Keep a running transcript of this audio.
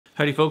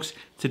Howdy folks,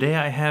 today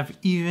I have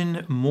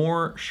even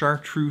more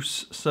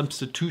Chartreuse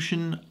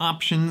substitution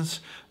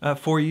options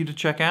for you to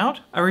check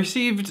out. I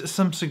received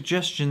some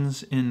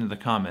suggestions in the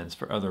comments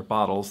for other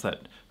bottles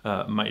that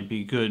might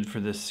be good for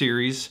this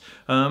series,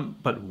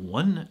 but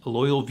one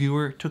loyal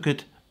viewer took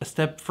it a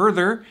step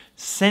further,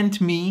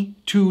 sent me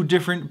 2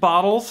 different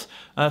bottles.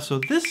 So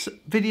this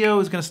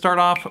video is going to start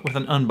off with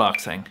an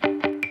unboxing.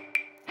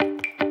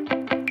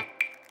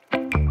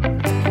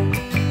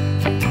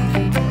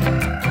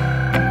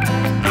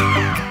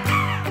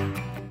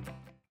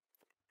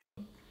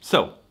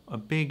 So, a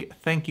big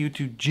thank you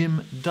to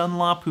Jim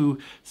Dunlop, who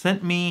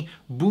sent me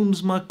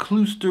Boomsma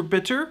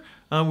Cloosterbitter,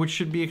 which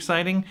should be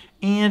exciting,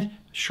 and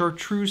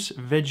Chartreuse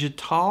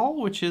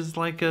Vegetal, which is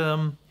like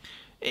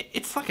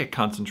it's like a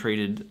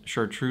concentrated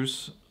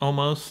Chartreuse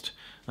almost.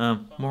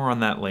 More on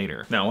that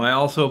later. Now, I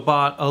also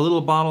bought a little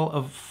bottle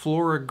of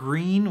Flora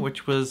Green,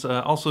 which was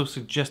also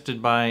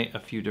suggested by a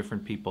few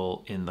different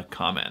people in the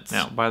comments.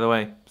 Now, by the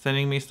way,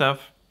 sending me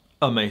stuff,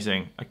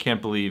 amazing. I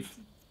can't believe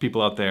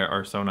people out there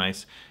are so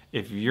nice.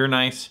 If you're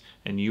nice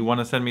and you want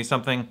to send me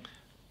something,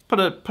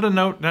 put a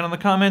note down in the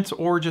comments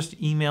or just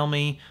email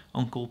me,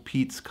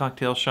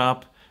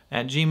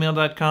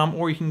 unclepete'scocktailshop@gmail.com,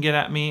 or you can get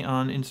at me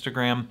on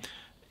Instagram.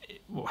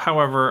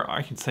 However,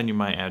 I can send you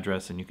my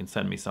address and you can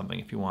send me something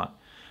if you want.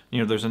 You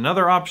know, there's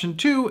another option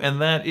too,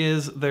 and that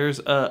is there's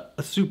a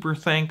super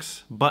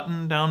thanks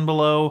button down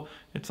below.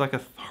 It's like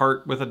a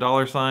heart with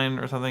a $sign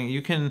or something.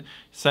 You can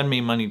send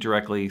me money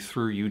directly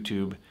through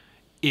YouTube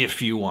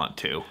if you want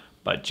to.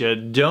 But you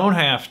don't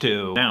have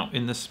to. Now,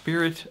 in the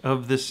spirit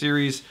of this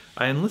series,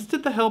 I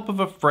enlisted the help of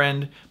a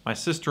friend, my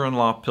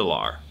sister-in-law,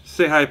 Pilar.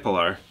 Say hi,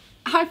 Pilar.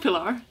 Hi,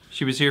 Pilar.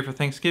 She was here for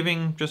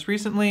Thanksgiving just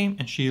recently,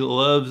 and she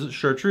loves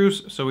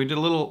Chartreuse, so we did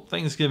a little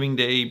Thanksgiving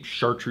Day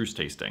Chartreuse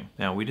tasting.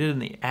 Now, we did it in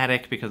the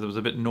attic because it was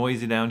a bit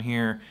noisy down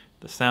here.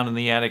 The sound in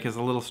the attic is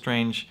a little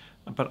strange,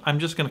 but I'm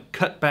just gonna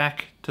cut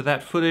back to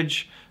that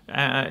footage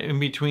in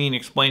between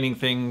explaining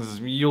things.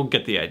 You'll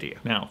get the idea.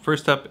 Now,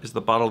 first up is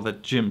the bottle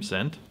that Jim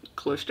sent.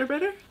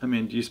 Cloosterbitter? I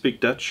mean, do you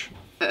speak Dutch?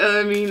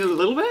 I mean, a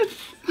little bit.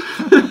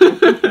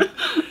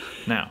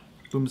 Now,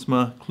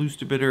 Boomsma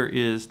Cloosterbitter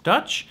is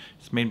Dutch.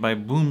 It's made by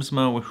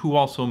Boomsma, who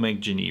also make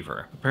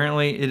Genepy.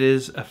 Apparently, it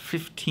is a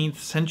 15th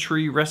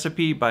century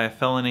recipe by a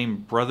fella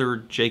named Brother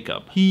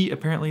Jacob. He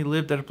apparently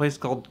lived at a place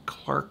called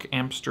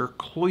Clark-Amster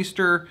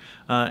Cloister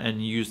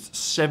and used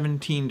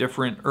 17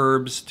 different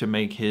herbs to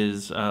make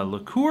his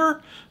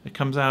liqueur. It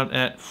comes out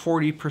at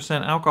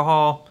 40%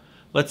 alcohol.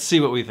 Let's see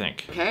what we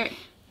think. Okay.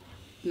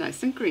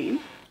 Nice and green.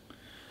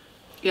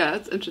 Yeah,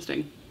 that's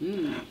interesting.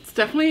 It's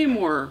definitely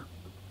more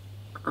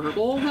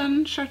herbal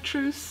than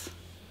Chartreuse.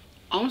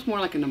 Almost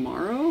more like an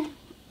Amaro,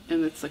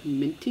 and it's like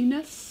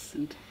mintiness.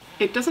 And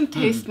it doesn't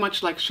taste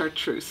much like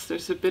Chartreuse.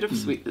 There's a bit of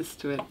sweetness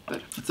to it,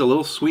 but it's a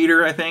little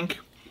sweeter, I think.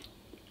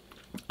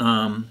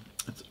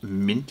 It's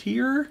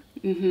mintier.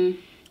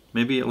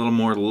 Maybe a little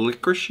more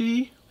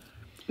licoricey.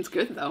 It's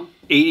good though.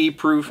 80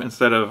 proof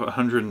instead of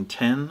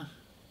 110.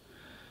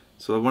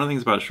 So one of the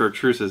things about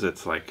Chartreuse is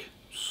it's like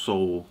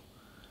so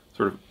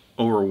sort of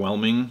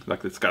overwhelming.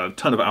 Like it's got a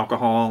ton of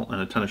alcohol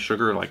and a ton of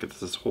sugar. Like it's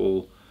this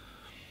whole,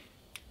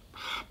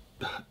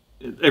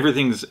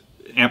 everything's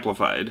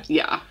amplified.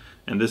 Yeah.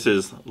 And this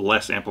is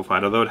less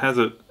amplified, although it has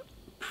a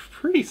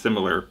pretty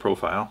similar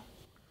profile.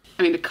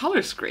 I mean, the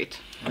color's great.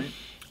 Right.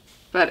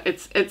 But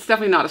it's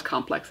definitely not as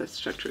complex as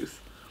Chartreuse.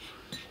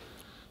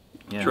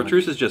 Yeah.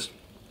 Chartreuse is just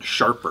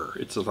sharper.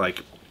 It's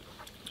like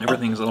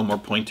everything's a little more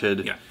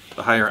pointed. Yeah.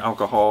 The higher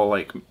alcohol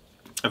like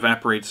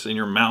evaporates in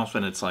your mouth,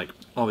 and it's like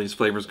all these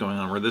flavors going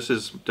on, where this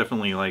is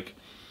definitely like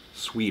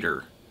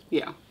sweeter.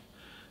 Yeah.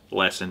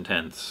 Less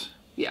intense.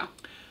 Yeah.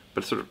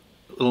 But sort of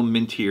a little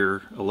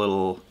mintier, a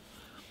little,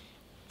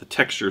 the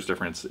texture's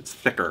different. It's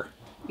thicker.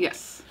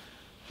 Yes.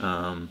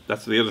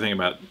 That's the other thing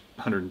about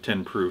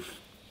 110 proof.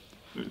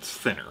 It's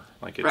thinner.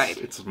 Like it's, right.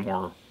 It's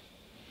more.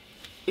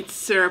 It's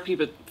syrupy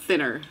but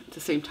thinner at the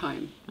same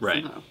time.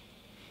 Right. Somehow.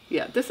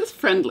 Yeah, this is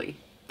friendly.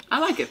 I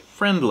like it.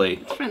 Friendly.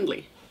 It's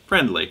friendly.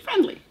 Friendly.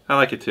 Friendly. I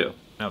like it too.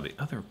 Now the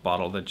other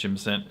bottle that Jim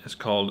sent is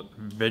called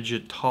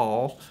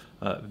Vegetal.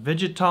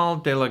 Vegetal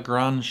de la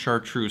Grande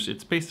Chartreuse.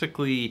 It's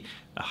basically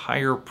a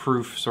higher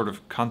proof sort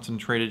of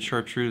concentrated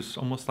Chartreuse,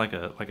 almost like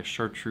a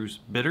Chartreuse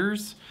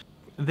bitters.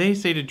 They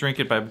say to drink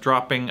it by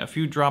dropping a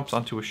few drops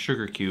onto a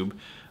sugar cube,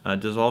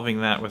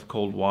 dissolving that with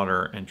cold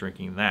water and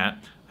drinking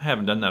that. I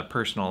haven't done that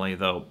personally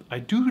though. I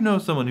do know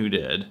someone who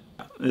did.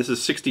 This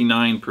is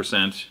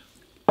 69%,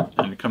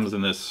 and it comes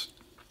in this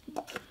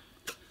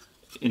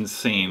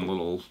insane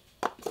little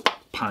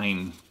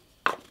pine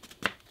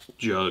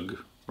jug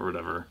or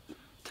whatever.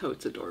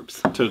 Totes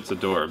adorbs. Totes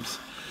adorbs.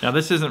 Now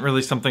this isn't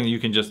really something you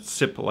can just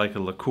sip like a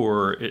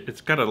liqueur.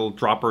 It's got a little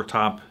dropper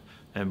top,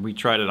 and we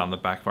tried it on the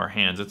back of our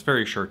hands. It's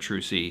very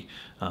chartreusey,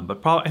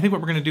 but probably, I think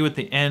what we're gonna do at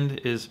the end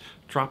is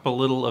drop a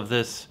little of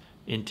this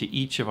into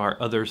each of our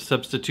other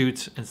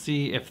substitutes and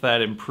see if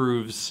that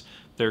improves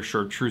their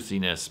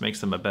chartreusiness, makes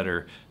them a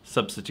better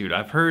substitute.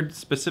 I've heard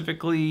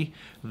specifically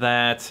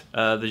that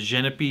the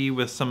Genepy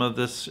with some of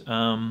this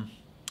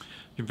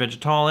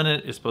Vegetal in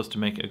it is supposed to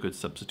make a good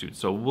substitute.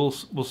 So we'll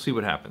see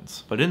what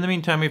happens. But in the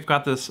meantime, we've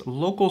got this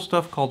local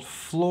stuff called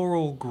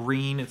Floral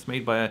Green. It's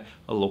made by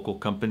a local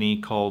company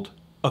called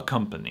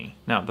Accompani.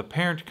 Now, the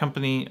parent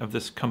company of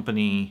this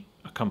company,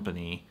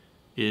 Accompani,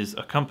 is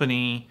a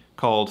company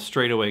called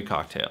Straightaway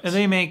Cocktails. And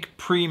they make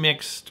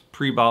pre-mixed,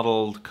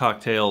 pre-bottled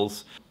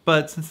cocktails.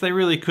 But since they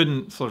really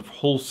couldn't sort of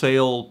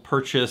wholesale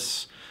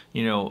purchase,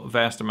 you know,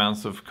 vast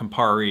amounts of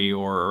Campari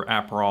or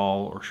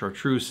Aperol or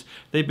Chartreuse,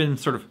 they've been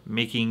sort of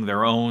making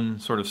their own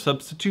sort of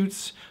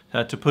substitutes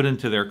to put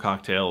into their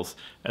cocktails.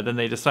 And then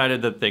they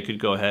decided that they could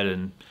go ahead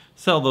and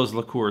sell those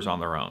liqueurs on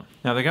their own.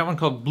 Now they got one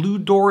called Blue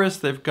Doris,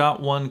 they've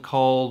got one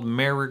called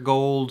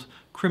Marigold,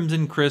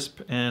 Crimson Crisp,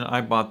 and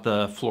I bought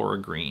the Flora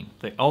Green.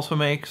 They also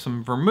make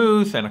some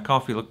vermouth and a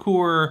coffee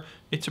liqueur.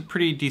 It's a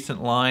pretty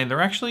decent line. They're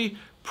actually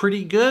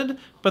pretty good,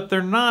 but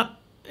they're not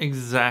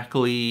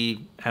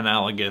exactly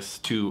analogous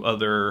to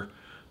other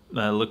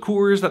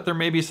liqueurs that they're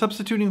maybe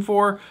substituting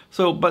for.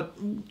 So, but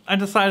I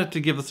decided to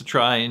give this a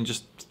try and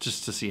just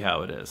to see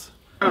how it is.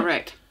 All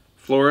right.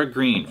 Flora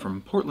Green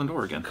from Portland,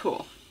 Oregon.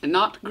 Cool. And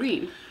not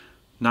green.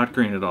 Not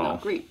green at all.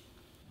 Not green.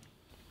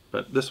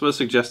 But this was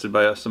suggested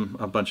by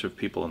a bunch of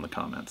people in the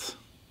comments.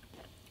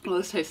 Well,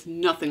 this tastes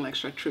nothing like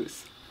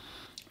Chartreuse.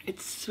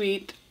 It's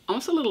sweet,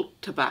 almost a little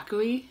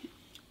tobacco-y.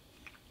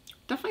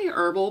 Definitely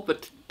herbal,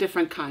 but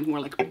different kind, more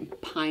like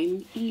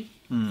pine-y.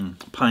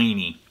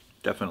 Piney,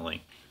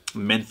 definitely.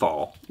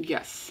 Menthol.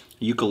 Yes.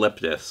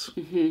 Eucalyptus.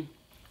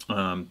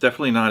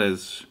 Definitely not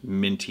as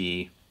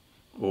minty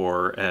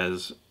or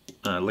as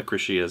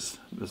licoricey as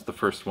the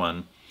first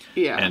one.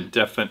 Yeah.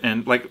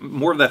 And like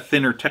more of that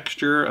thinner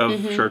texture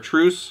of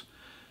Chartreuse.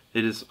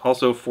 It is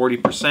also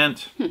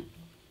 40%.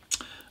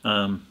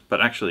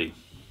 But actually,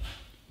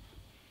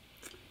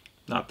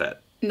 not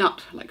that.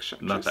 Not like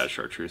Chartreuse. Not that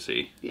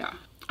Chartreusey. Yeah.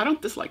 I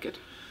don't dislike it.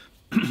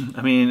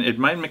 I mean, it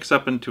might mix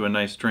up into a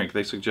nice drink.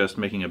 They suggest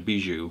making a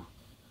bijou.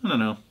 I don't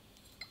know.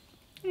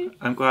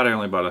 I'm glad I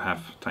only bought a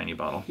half tiny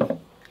bottle.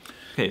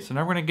 Okay, so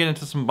now we're going to get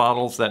into some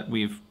bottles that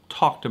we've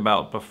talked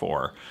about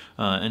before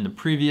in the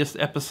previous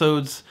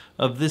episodes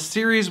of this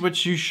series,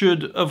 which you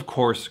should, of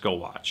course, go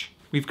watch.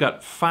 We've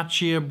got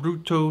Faccia,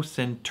 Brutto,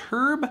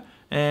 Centerbe,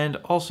 and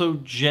also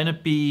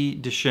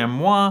Genepy de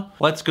Chamois.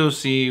 Let's go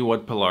see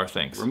what Pilar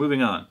thinks. We're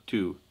moving on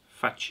to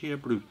Faccia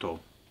Brutto.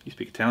 You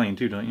speak Italian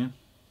too, don't you?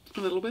 A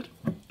little bit.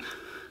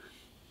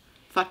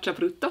 Faccia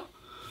Brutto.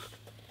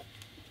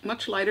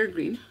 Much lighter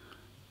green.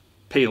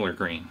 Paler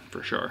green,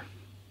 for sure.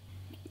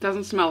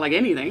 Doesn't smell like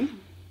anything.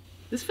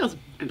 This feels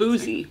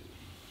boozy.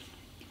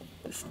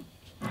 This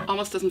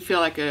almost doesn't feel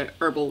like a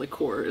herbal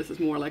liqueur. This is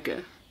more like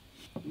a,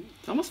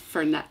 it's almost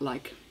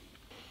Fernet-like.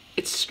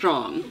 It's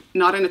strong.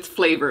 Not in its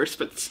flavors,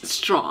 but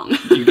strong.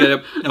 You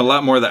get a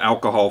lot more of the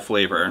alcohol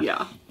flavor.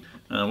 Yeah.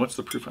 What's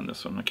the proof on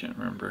this one? I can't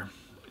remember.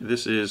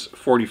 This is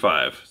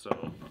 45,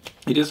 so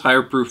it is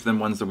higher proof than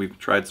ones that we've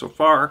tried so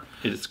far.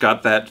 It's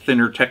got that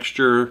thinner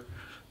texture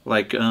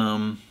like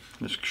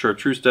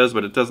Chartreuse does,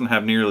 but it doesn't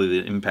have nearly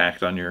the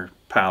impact on your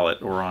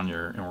palate or in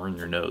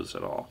your nose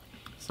at all.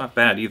 It's not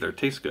bad either. It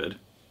tastes good.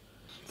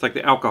 It's like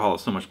the alcohol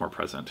is so much more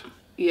present.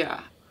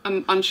 Yeah.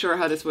 I'm unsure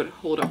how this would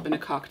hold up in a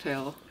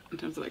cocktail in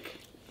terms of like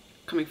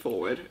coming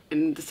forward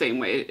in the same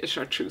way as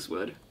Chartreuse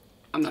would.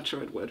 I'm not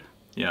sure it would.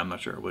 Yeah, I'm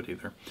not sure it would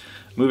either.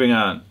 Moving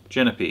on,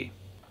 Genepy.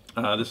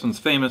 This one's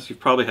famous.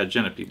 You've probably had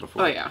Genepy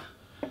before. Oh yeah.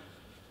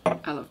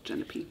 I love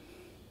Genepy.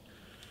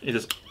 It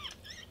is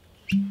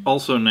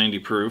also 90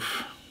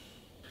 proof.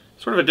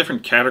 Sort of a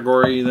different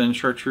category than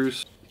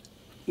Chartreuse.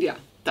 Yeah,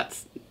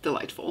 that's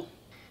delightful.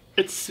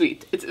 It's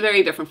sweet. It's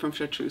very different from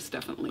Chartreuse,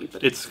 definitely.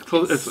 But it's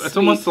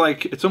almost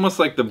like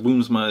the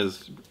Boomsma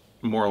is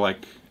more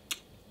like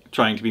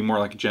trying to be more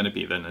like a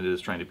Genepy than it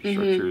is trying to be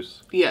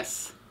Chartreuse.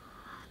 Yes.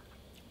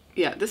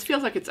 Yeah, this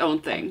feels like its own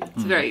thing.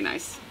 It's very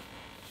nice.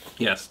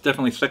 Yes,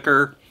 definitely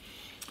thicker,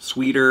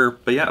 sweeter,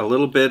 but yeah, a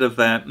little bit of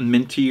that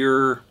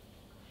mintier,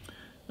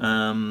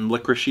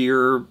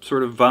 licoricier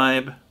sort of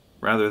vibe,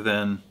 rather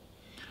than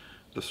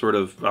the sort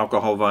of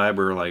alcohol vibe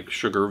or like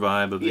sugar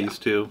vibe of these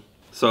two.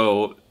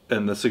 So,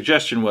 and the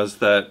suggestion was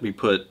that we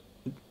put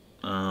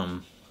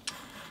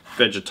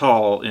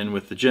Vegetal in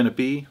with the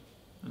Genepy.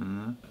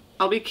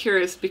 I'll be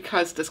curious,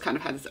 because this kind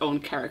of has its own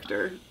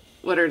character,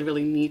 whether it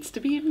really needs to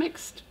be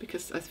mixed,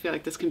 because I feel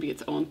like this can be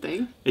its own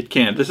thing. It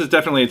can. This is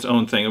definitely its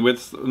own thing.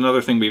 With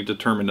another thing we've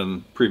determined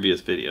in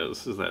previous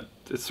videos is that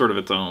it's sort of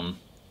its own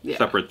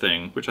separate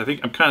thing, which I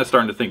think I'm kind of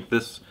starting to think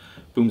this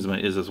Boomsma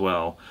is as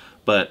well.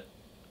 But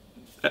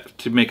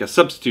to make a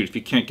substitute, if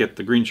you can't get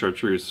the green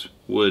Chartreuse,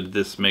 would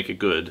this make a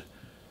good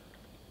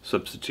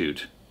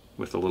substitute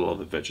with a little of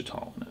the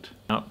Vegetal in it?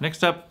 Now,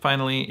 next up,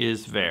 finally,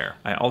 is Vert.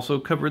 I also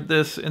covered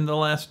this in the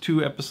last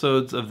 2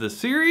 episodes of this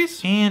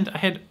series, and I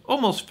had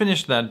almost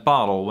finished that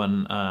bottle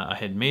when I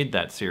had made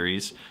that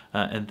series,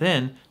 and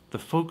then the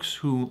folks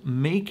who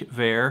make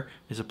Vert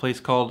is a place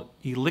called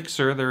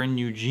Elixir. They're in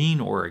Eugene,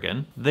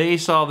 Oregon. They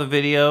saw the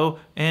video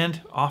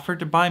and offered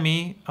to buy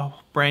me a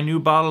brand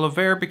new bottle of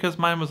Vert because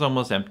mine was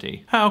almost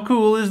empty. How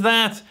cool is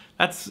that?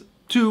 That's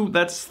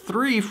That's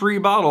 3 free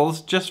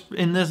bottles just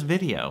in this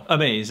video.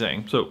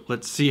 Amazing. So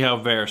let's see how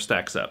Ver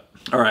stacks up.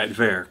 All right,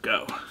 Ver,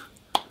 go.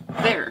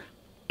 There.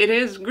 It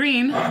is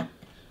green.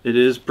 It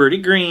is pretty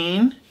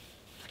green.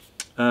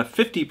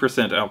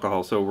 50%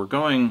 alcohol, so we're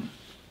going,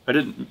 I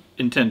didn't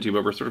intend to,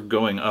 but we're sort of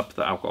going up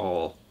the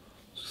alcohol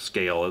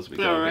scale as we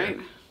go. All right.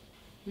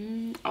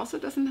 Also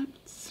doesn't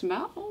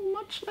smell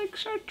much like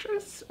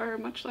Chartreuse or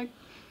much like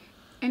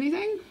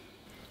anything.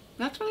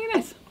 That's really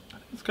nice.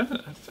 I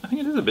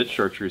think it is a bit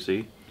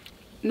chartreusey.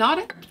 Not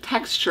a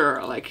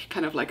texture, like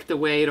kind of like the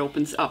way it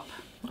opens up.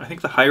 I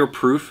think the higher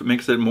proof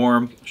makes it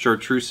more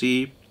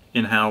chartreusey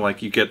in how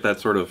like you get that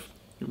sort of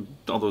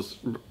all those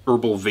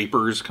herbal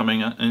vapors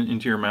coming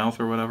into your mouth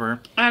or whatever.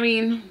 I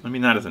mean,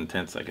 not as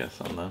intense, I guess,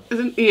 on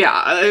the...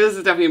 Yeah, it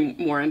is definitely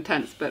more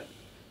intense, but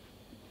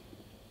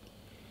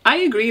I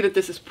agree that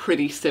this is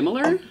pretty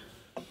similar,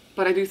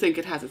 but I do think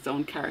it has its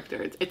own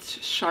character.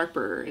 It's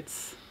sharper. It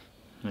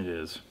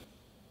is.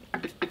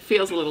 It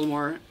feels a little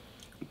more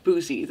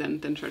boozy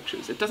than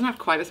Chartreuse. It doesn't have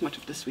quite as much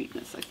of the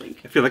sweetness, I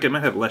think. I feel like it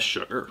might have less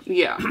sugar.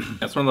 Yeah.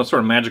 That's one of those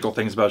sort of magical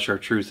things about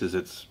Chartreuse is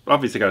it's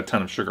obviously got a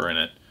ton of sugar in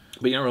it,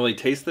 but you don't really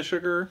taste the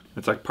sugar.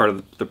 It's like part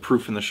of the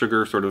proof and the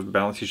sugar sort of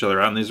balance each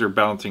other out, and these are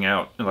balancing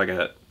out in like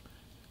a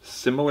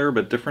similar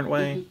but different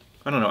way.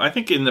 I don't know. I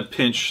think in the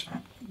pinch,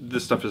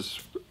 this stuff is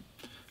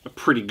a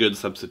pretty good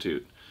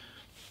substitute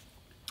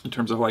in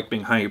terms of like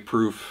being high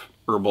proof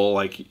herbal.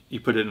 Like you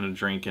put it in a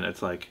drink and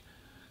it's like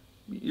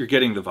you're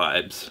getting the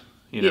vibes,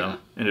 you know,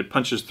 and it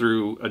punches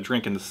through a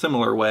drink in a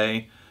similar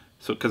way.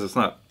 So because it's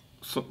not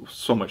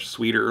so much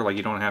sweeter, like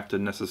you don't have to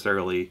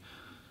necessarily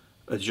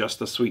adjust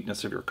the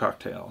sweetness of your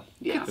cocktail.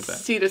 Yeah,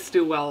 see this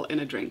do well in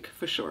a drink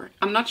for sure.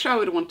 I'm not sure I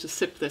would want to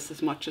sip this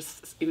as much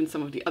as even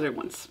some of the other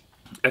ones.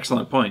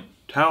 Excellent point.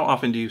 How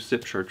often do you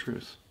sip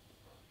Chartreuse?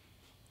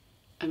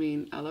 I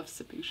mean, I love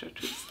sipping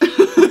Chartreuse.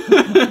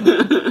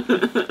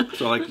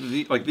 So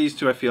like these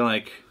two, I feel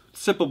like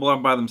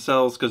sippable by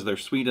themselves because they're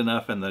sweet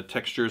enough and the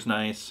texture's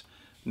nice.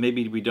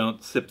 Maybe we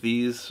don't sip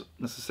these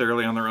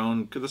necessarily on their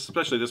own, because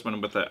especially this one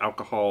with the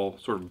alcohol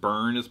sort of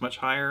burn is much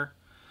higher.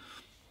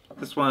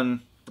 This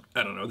one,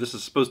 I don't know, this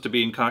is supposed to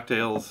be in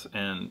cocktails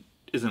and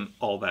isn't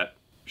all that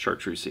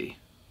chartreusey.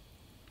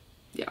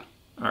 Yeah.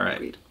 All right.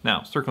 Agreed.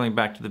 Now, circling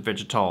back to the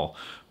Vegetal,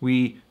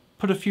 we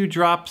put a few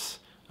drops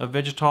of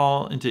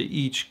Vegetal into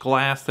each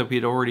glass that we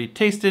had already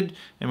tasted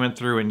and went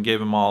through and gave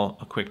them all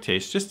a quick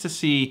taste just to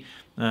see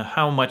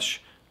how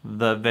much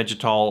the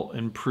Vegetal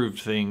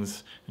improved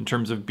things in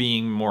terms of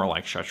being more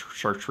like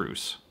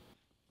Chartreuse.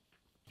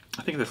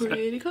 I think that's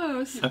pretty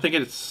close. I think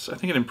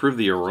it improved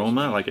the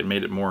aroma, like it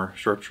made it more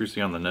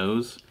chartreusey on the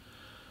nose,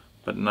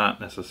 but not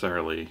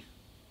necessarily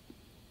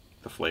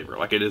the flavor.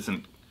 Like it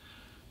isn't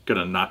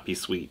gonna not be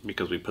sweet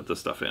because we put this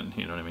stuff in,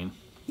 you know what I mean?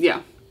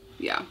 Yeah.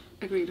 Yeah,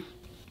 agreed.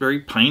 Very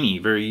piney,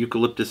 very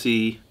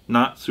eucalyptusy,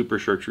 not super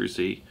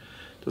chartreusey.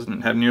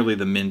 Doesn't have nearly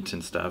the mint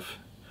and stuff.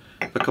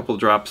 A couple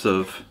drops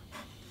of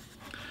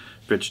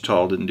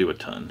Vegetal didn't do a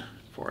ton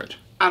for it.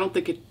 I don't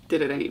think it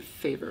did it any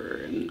favor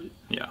in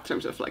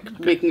terms of like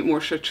making it more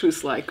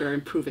chartreuse-like or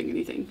improving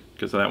anything.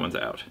 Okay, so that one's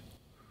out.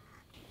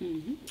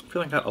 I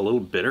feel like that a little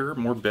bitter,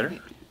 more bitter.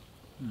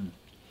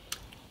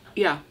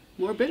 Yeah,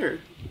 more bitter.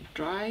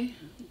 Dry,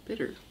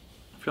 bitter.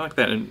 I feel like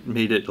that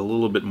made it a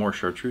little bit more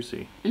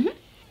chartreusey. Yeah,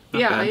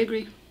 bad. I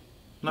agree.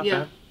 Not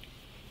bad.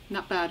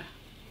 Not bad.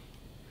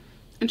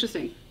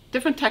 Interesting.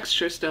 Different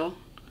texture still,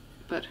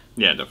 but...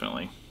 Yeah,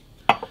 definitely.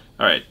 All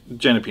right,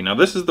 Genepy. Now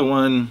this is the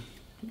one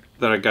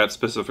that I got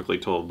specifically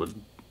told would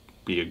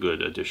be a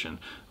good addition,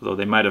 although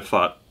they might have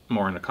thought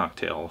more in a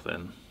cocktail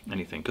than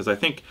anything, because I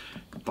think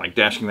like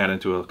dashing that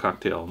into a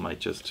cocktail might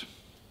just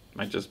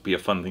be a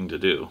fun thing to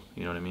do.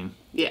 You know what I mean?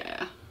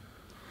 Yeah.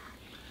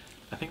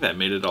 I think that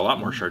made it a lot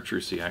more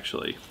chartreusey,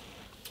 actually.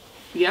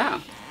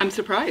 Yeah, I'm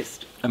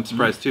surprised. I'm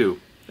surprised too.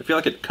 I feel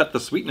like it cut the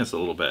sweetness a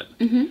little bit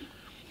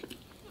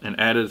and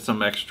added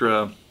some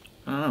extra,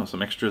 I don't know,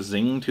 some extra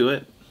zing to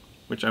it,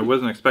 which I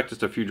wasn't expecting.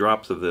 Just a few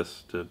drops of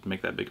this to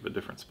make that big of a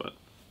difference, but...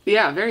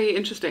 Yeah, very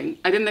interesting.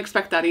 I didn't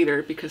expect that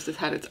either because it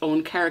had its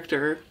own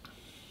character.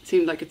 It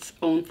seemed like its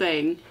own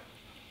thing,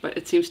 but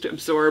it seems to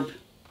absorb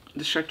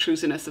the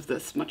chartreusiness of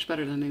this much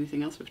better than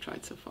anything else we've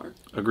tried so far.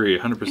 Agree,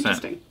 100%.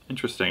 Interesting.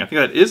 Interesting. I think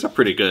that is a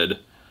pretty good...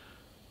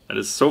 That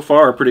is so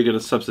far a pretty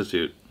good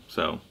substitute.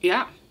 So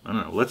yeah, I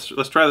don't know.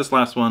 Let's try this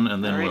last one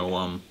and then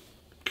we'll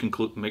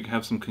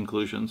have some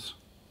conclusions.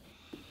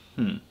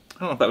 I don't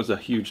know if that was a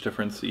huge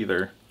difference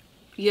either.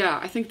 Yeah,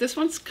 I think this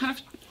one's kind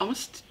of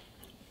almost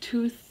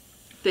too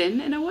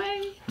thin in a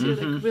way to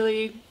like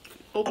really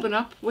open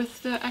up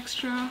with the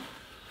extra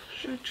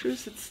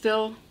chartreuse. It's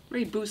still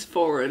very boost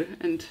forward,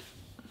 and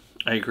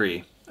I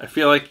agree. I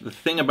feel like the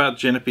thing about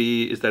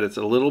Genepy is that it's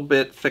a little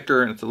bit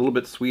thicker and it's a little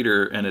bit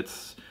sweeter, and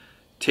it's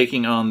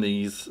taking on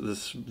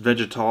this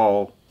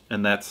Vegetal,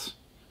 and that's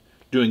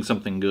doing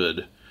something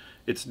good.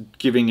 It's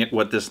giving it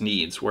what this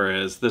needs,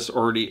 whereas this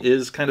already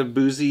is kind of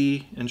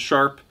boozy and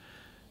sharp,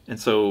 and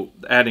so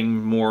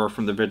adding more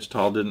from the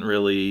Vegetal didn't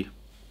really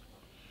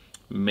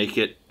make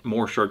it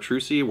more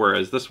chartreusey,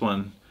 whereas this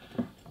one,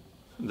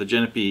 the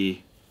Genepy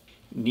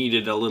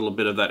needed a little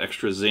bit of that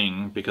extra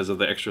zing because of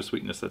the extra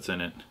sweetness that's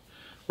in it.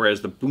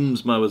 Whereas the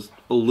Boomsma was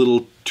a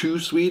little too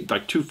sweet,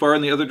 like too far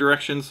in the other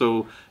direction,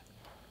 so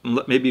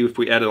maybe if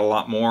we added a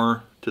lot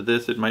more to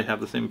this, it might have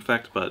the same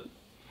effect, but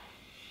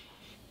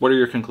what are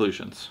your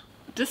conclusions?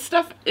 This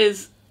stuff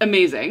is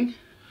amazing.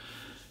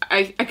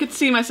 I could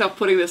see myself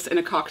putting this in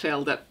a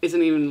cocktail that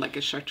isn't even like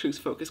a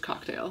chartreuse-focused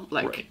cocktail.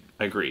 Like, right.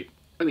 Agreed.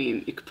 I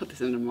mean, you could put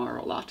this in a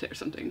Amaro latte or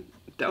something.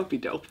 That would be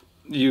dope.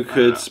 You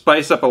could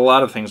spice up a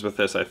lot of things with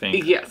this, I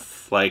think.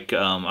 Yes. Like,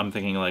 I'm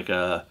thinking like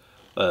a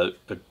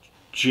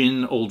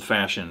gin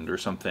old-fashioned or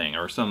something,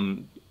 or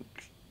some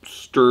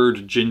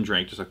stirred gin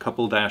drink. Just a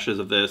couple dashes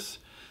of this,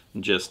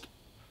 and just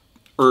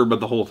herb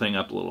the whole thing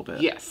up a little bit.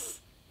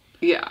 Yes.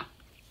 Yeah.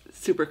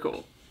 Super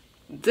cool.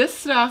 This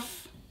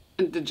stuff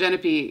and the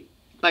Genepy,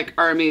 like,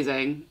 are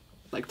amazing,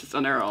 like, just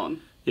on their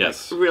own.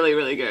 Yes. Like, really,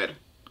 really good.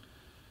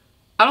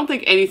 I don't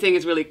think anything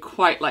is really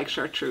quite like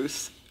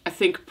Chartreuse. I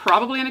think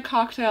probably in a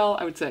cocktail,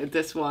 I would say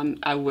this one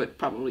I would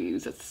probably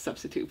use as a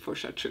substitute for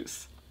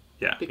Chartreuse.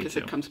 Yeah, because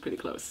it comes pretty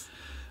close.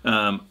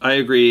 I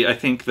agree. I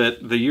think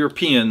that the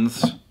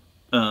Europeans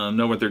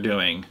know what they're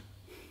doing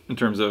in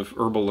terms of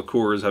herbal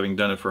liqueurs, having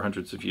done it for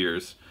hundreds of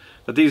years.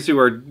 But these two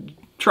are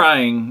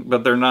trying,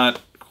 but they're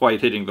not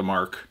quite hitting the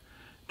mark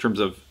in terms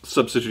of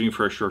substituting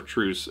for a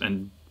Chartreuse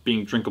and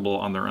being drinkable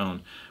on their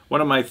own.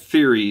 One of my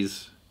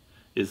theories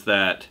is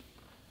that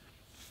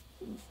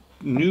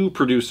new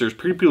producers,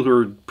 people who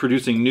are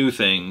producing new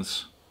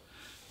things,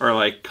 are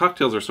like,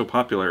 cocktails are so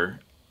popular,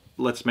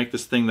 let's make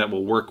this thing that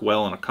will work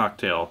well in a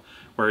cocktail.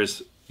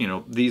 Whereas, you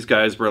know, these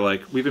guys were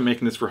like, we've been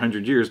making this for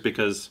 100 years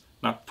because,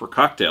 not for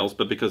cocktails,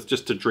 but because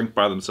just to drink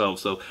by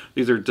themselves. So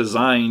these are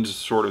designed to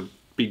sort of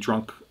be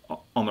drunk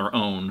on their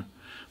own,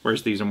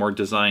 whereas these are more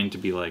designed to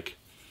be like,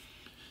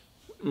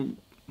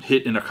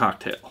 hit in a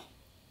cocktail.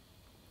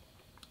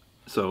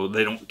 So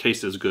they don't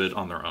taste as good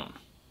on their own.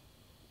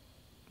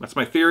 That's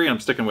my theory.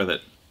 I'm sticking with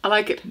it. I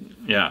like it.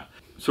 Yeah.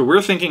 So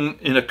we're thinking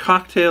in a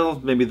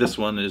cocktail, maybe this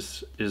one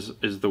is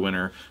the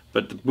winner,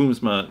 but the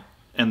Boomsma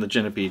and the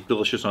Genepy,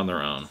 delicious on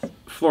their own.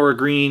 Flora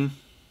Green,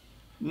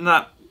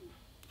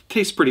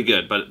 tastes pretty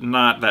good, but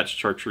not that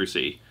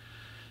chartreusey.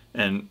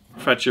 And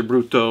Faccia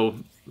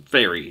Brutto,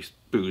 very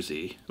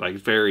boozy,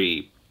 like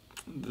a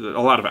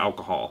lot of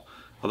alcohol.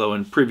 Although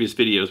in previous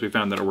videos we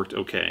found that it worked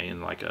okay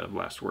in like a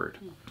last word.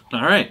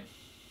 All right.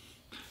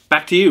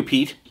 Back to you,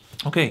 Pete.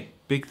 Okay.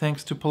 Big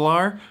thanks to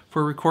Pilar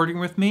for recording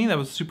with me. That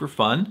was super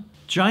fun.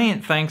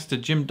 Giant thanks to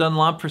Jim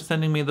Dunlop for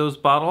sending me those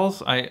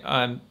bottles.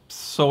 I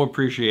so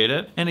appreciate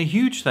it. And a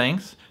huge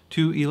thanks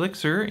to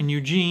Elixir and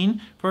Eugene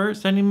for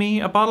sending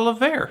me a bottle of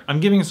Vare. I'm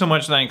giving so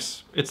much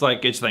thanks. It's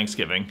like it's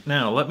Thanksgiving.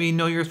 Now, let me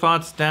know your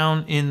thoughts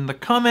down in the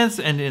comments.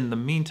 And in the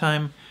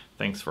meantime,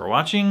 thanks for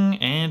watching,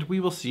 and we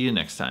will see you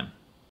next time.